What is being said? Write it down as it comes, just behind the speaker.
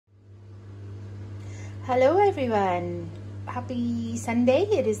Hello everyone, happy Sunday.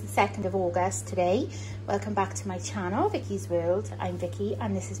 It is the 2nd of August today. Welcome back to my channel, Vicky's World. I'm Vicky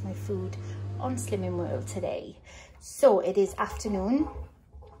and this is my food on Slimming World today. So it is afternoon.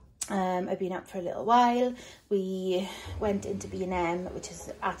 I've been up for a little while. We went into B&M, which is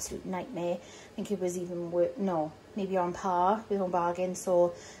an absolute nightmare. I think it was even worse, no, maybe on par with Home Bargain.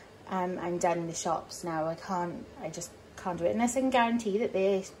 So I'm done in the shops now. I just can't do it unless I can guarantee that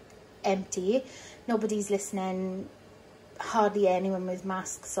they're empty. Nobody's listening, hardly anyone with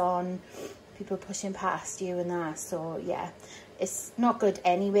masks on, people pushing past you and that. So yeah, it's not good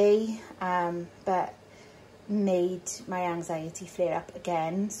anyway, but made my anxiety flare up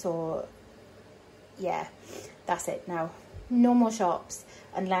again. So yeah, that's it now. No more shops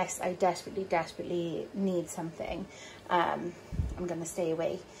unless I desperately need something. I'm gonna stay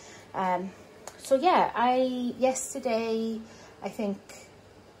away. So yeah, yesterday I think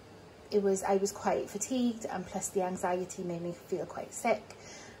I was quite fatigued, and plus the anxiety made me feel quite sick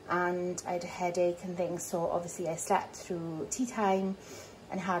and I had a headache and things. So obviously I slept through tea time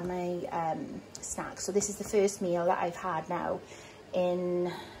and had my snack. So this is the first meal that I've had now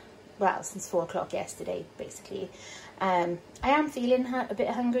since 4 o'clock yesterday, basically. I am feeling a bit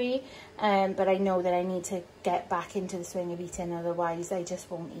hungry, but I know that I need to get back into the swing of eating, otherwise I just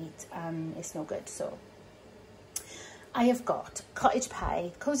won't eat. It's no good. So I have got cottage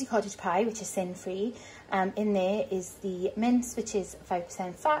pie, cozy cottage pie, which is sin-free. In there is the mince, which is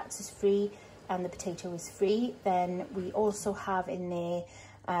 5% fat, so it's free, and the potato is free. Then we also have in there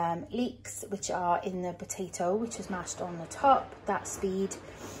leeks, which are in the potato, which is mashed on the top, that's speed.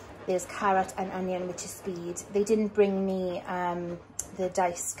 There's carrot and onion, which is speed. They didn't bring me the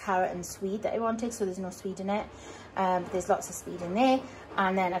diced carrot and swede that I wanted, so there's no swede in it. But there's lots of speed in there.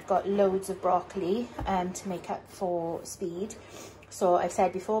 And then I've got loads of broccoli to make up for speed. So I've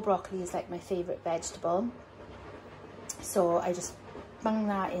said before, broccoli is like my favourite vegetable. So I just bung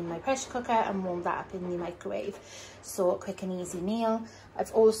that in my pressure cooker and warm that up in the microwave. So a quick and easy meal.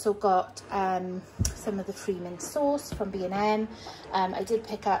 I've also got some of the free mint sauce from B&M. I did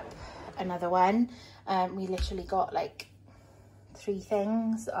pick up another one. We literally got like 3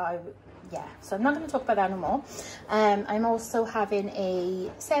 things. Yeah, so I'm not going to talk about that no more. I'm also having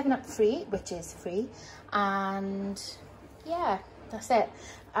a 7-Up free, which is free, and yeah, that's it.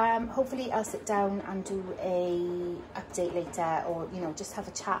 Hopefully I'll sit down and do a update later, or just have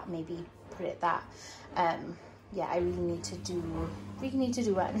a chat, maybe put it that. Yeah, I really need to do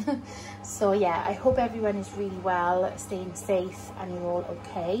one. So yeah, I hope everyone is really well, staying safe, and you're all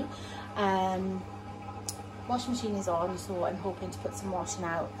okay. Washing machine is on, so I'm hoping to put some washing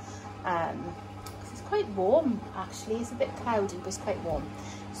out. It's quite warm actually. It's a bit cloudy, but it's quite warm.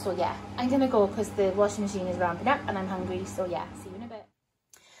 So yeah, I'm gonna go because the washing machine is ramping up and I'm hungry. So yeah, see you in a bit.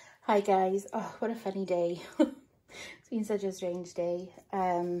 Hi guys. Oh, what a funny day. It's been such a strange day.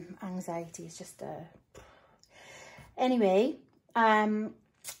 Anxiety is just anyway,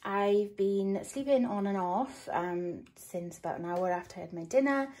 I've been sleeping on and off since about an hour after I had my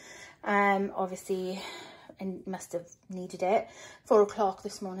dinner. Obviously I must have needed it. 4 o'clock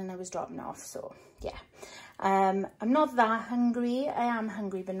this morning I was dropping off, so yeah. I'm not that hungry. I am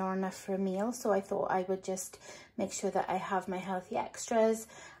hungry, but not enough for a meal, so I thought I would just make sure that I have my healthy extras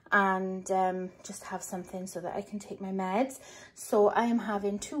and just have something so that I can take my meds. So I am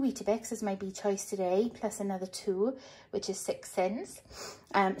having 2 Weetabix as my B choice today, plus another 2, which is 6 Sins.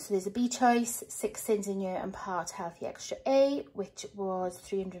 So there's a B choice, 6 Sins in here, and part Healthy Extra A, which was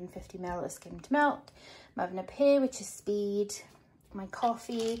 350 ml of skimmed milk. I'm having a pear, which is speed, my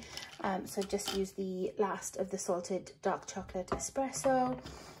coffee. So I've just used the last of the salted dark chocolate espresso,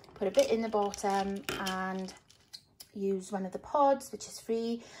 put a bit in the bottom, and use one of the pods, which is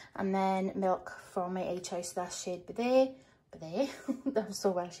free, and then milk from my A choice, so that's shade Bidé. That was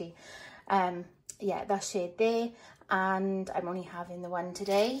so washy. Yeah, that's shade there, and I'm only having the one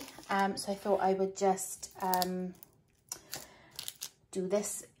today. So I thought I would just do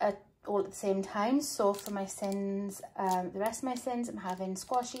this all at the same time. So for my Sins, the rest of my Sins, I'm having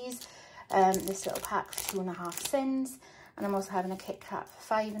squashies, this little pack for 2.5 Sins, and I'm also having a Kit Kat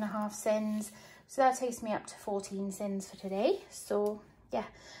for 5.5 Sins. So that takes me up to 14 Sins for today. So yeah,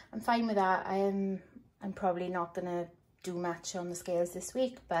 I'm fine with that. I'm probably not gonna do much on the scales this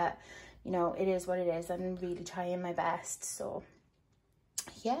week, but it is what it is. I'm really trying my best. So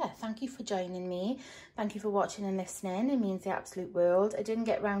yeah, thank you for joining me. Thank you for watching and listening. It means the absolute world. I didn't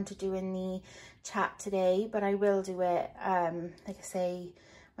get round to doing the chat today, but I will do it. Like I say,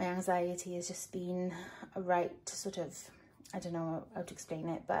 my anxiety has just been a right to sort of, I don't know how to explain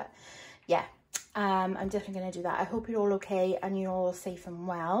it, but yeah. I'm definitely going to do that. I hope you're all okay and you're all safe and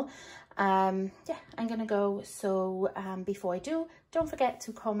well. Yeah, I'm going to go. So before I do, don't forget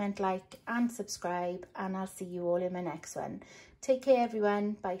to comment, like and subscribe, and I'll see you all in my next one. Take care,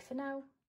 everyone. Bye for now.